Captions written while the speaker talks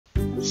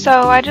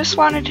So I just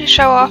wanted to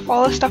show off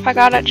all the stuff I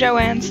got at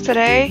Joann's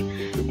today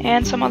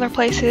and some other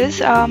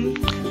places.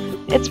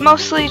 It's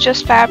mostly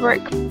just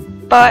fabric,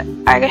 but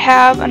I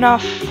have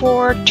enough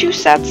for 2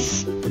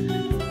 sets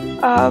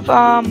of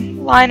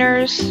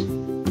liners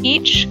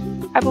each,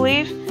 I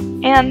believe,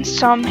 and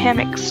some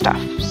hammock stuff.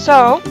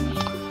 So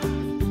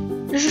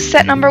this is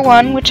set number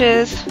 1, which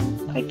is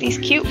like these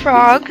cute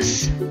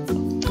frogs.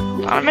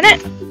 Hold on a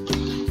minute.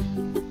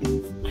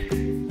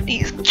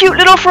 These cute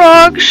little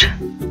frogs.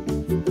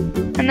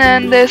 And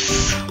then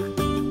this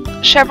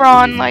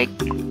chevron like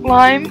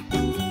lime,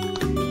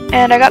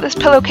 and I got this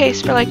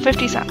pillowcase for like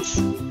 50 cents.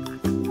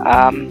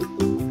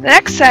 The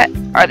next set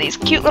are these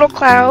cute little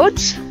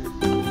clouds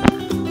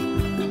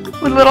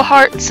with little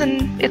hearts,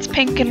 and it's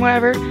pink and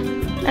whatever.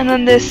 And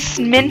then this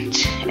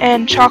mint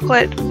and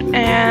chocolate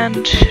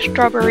and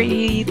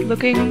strawberry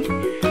looking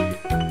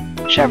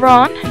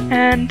chevron,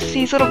 and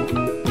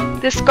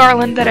this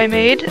garland that I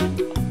made.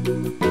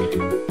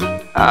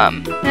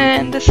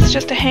 And this is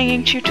just a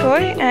hanging chew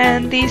toy,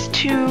 and these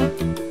 2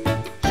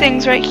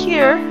 things right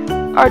here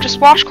are just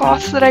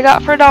washcloths that I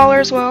got for $1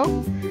 as well.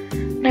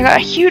 And I got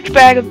a huge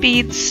bag of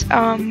beads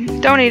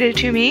donated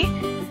to me,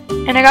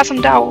 and I got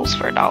some dowels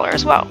for $1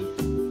 as well.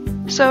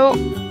 So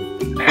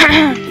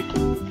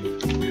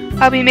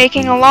I'll be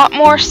making a lot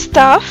more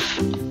stuff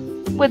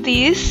with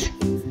these.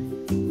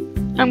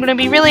 I'm going to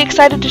be really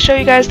excited to show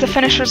you guys the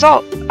finished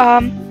result.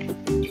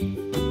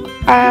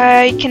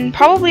 I can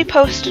probably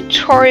post a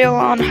tutorial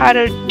on how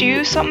to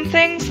do some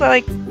things,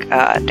 like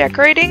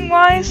decorating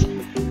wise,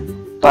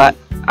 but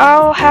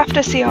I'll have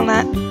to see on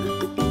that.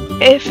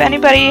 If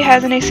anybody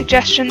has any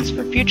suggestions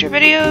for future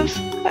videos,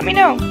 let me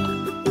know.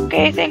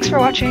 Okay, thanks for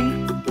watching.